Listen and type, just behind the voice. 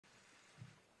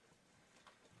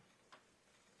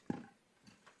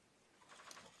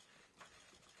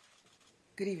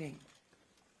Good evening.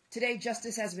 Today,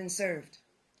 justice has been served.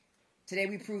 Today,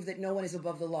 we prove that no one is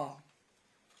above the law.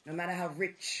 No matter how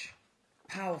rich,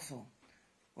 powerful,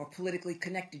 or politically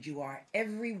connected you are,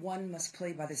 everyone must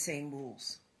play by the same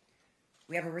rules.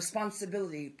 We have a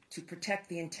responsibility to protect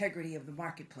the integrity of the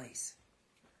marketplace.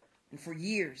 And for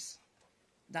years,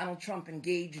 Donald Trump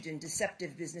engaged in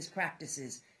deceptive business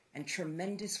practices and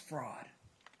tremendous fraud.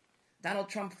 Donald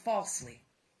Trump falsely,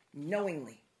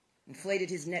 knowingly, inflated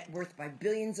his net worth by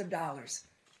billions of dollars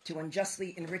to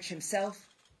unjustly enrich himself,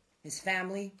 his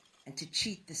family, and to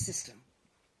cheat the system.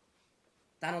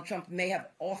 Donald Trump may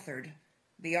have authored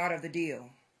the art of the deal,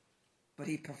 but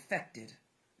he perfected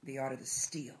the art of the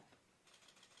steal.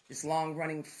 This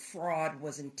long-running fraud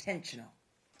was intentional,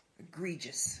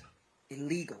 egregious,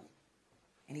 illegal,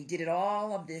 and he did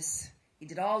all of this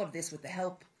with the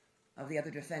help of the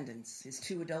other defendants, his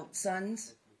 2 adult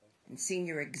sons and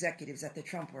senior executives at the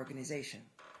Trump Organization.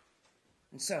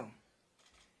 And so,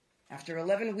 after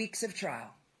 11 weeks of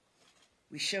trial,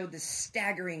 we showed the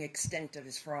staggering extent of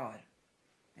his fraud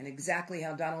and exactly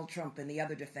how Donald Trump and the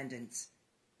other defendants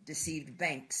deceived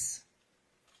banks,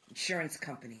 insurance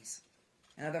companies,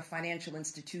 and other financial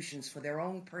institutions for their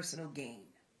own personal gain.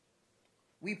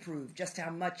 We proved just how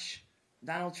much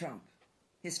Donald Trump,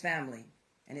 his family,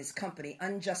 and his company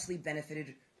unjustly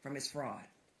benefited from his fraud.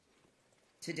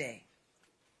 Today,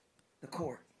 the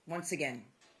court, once again,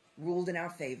 ruled in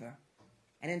our favor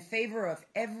and in favor of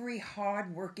every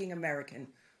hard-working American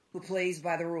who plays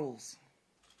by the rules.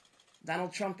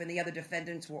 Donald Trump and the other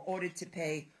defendants were ordered to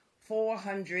pay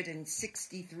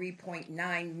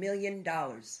 $463.9 million.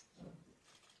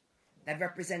 That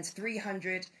represents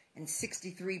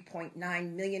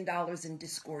 $363.9 million in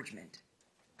disgorgement,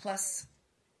 plus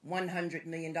 $100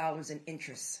 million in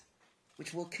interest,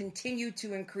 which will continue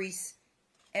to increase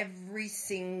every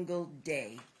single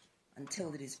day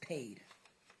until it is paid.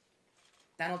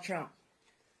 Donald Trump,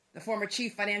 the former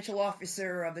chief financial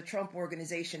officer of the Trump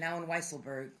Organization, Alan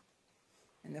Weisselberg,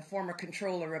 and the former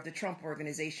controller of the Trump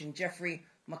Organization, Jeffrey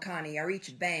McConney, are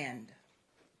each banned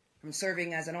from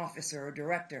serving as an officer or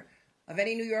director of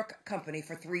any New York company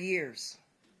for 3 years.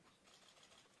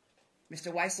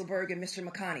 Mr. Weisselberg and Mr.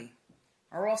 McConney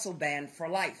are also banned for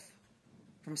life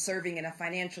from serving in a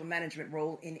financial management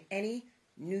role in any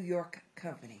New York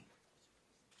company.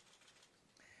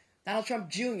 Donald Trump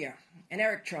Jr. and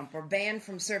Eric Trump are banned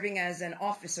from serving as an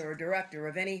officer or director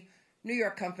of any New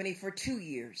York company for 2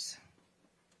 years.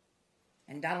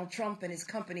 And Donald Trump and his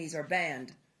companies are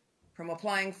banned from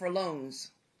applying for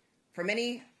loans from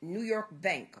any New York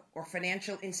bank or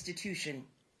financial institution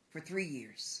for 3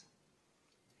 years.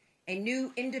 A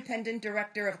new independent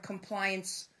director of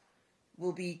compliance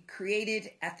will be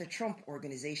created at the Trump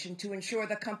Organization to ensure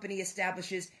the company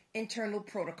establishes internal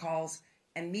protocols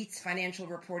and meets financial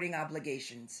reporting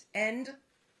obligations. And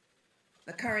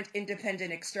the current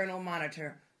independent external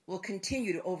monitor will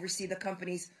continue to oversee the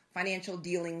company's financial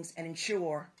dealings and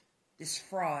ensure this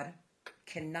fraud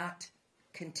cannot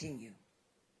continue.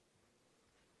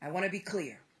 I want to be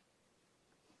clear.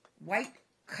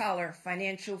 White-collar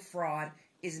financial fraud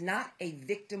is not a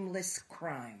victimless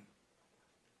crime.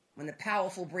 When the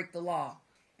powerful break the law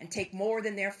and take more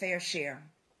than their fair share,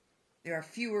 there are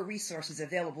fewer resources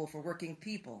available for working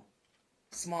people,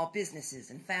 small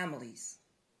businesses, and families.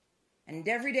 And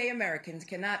everyday Americans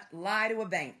cannot lie to a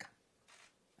bank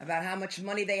about how much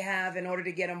money they have in order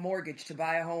to get a mortgage to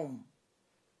buy a home,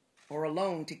 or a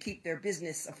loan to keep their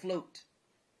business afloat,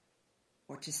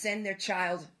 or to send their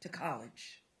child to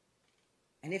college.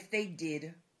 And if they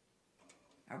did,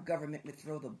 our government would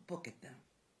throw the book at them.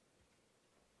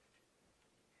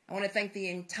 I want to thank the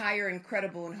entire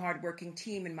incredible and hardworking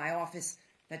team in my office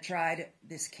that tried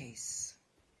this case,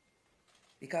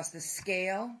 because the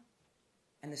scale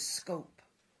and the scope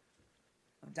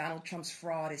of Donald Trump's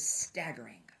fraud is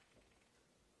staggering,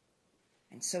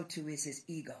 and so too is his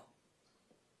ego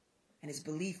and his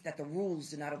belief that the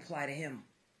rules do not apply to him.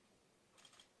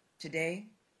 Today,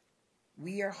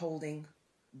 we are holding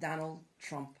Donald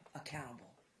Trump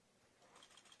accountable.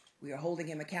 We are holding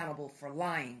him accountable for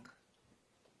lying,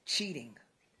 cheating,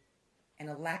 and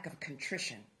a lack of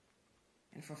contrition,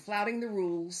 and for flouting the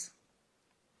rules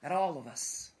that all of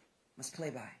us must play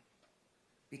by.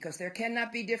 Because there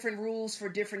cannot be different rules for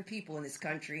different people in this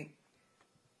country,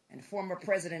 and former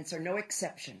presidents are no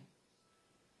exception.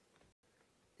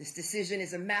 This decision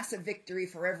is a massive victory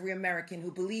for every American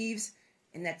who believes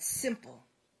in that simple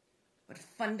but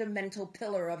fundamental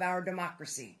pillar of our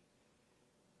democracy,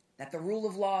 that the rule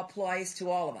of law applies to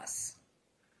all of us,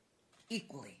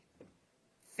 equally,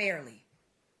 fairly,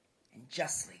 and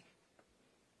justly.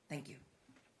 Thank you.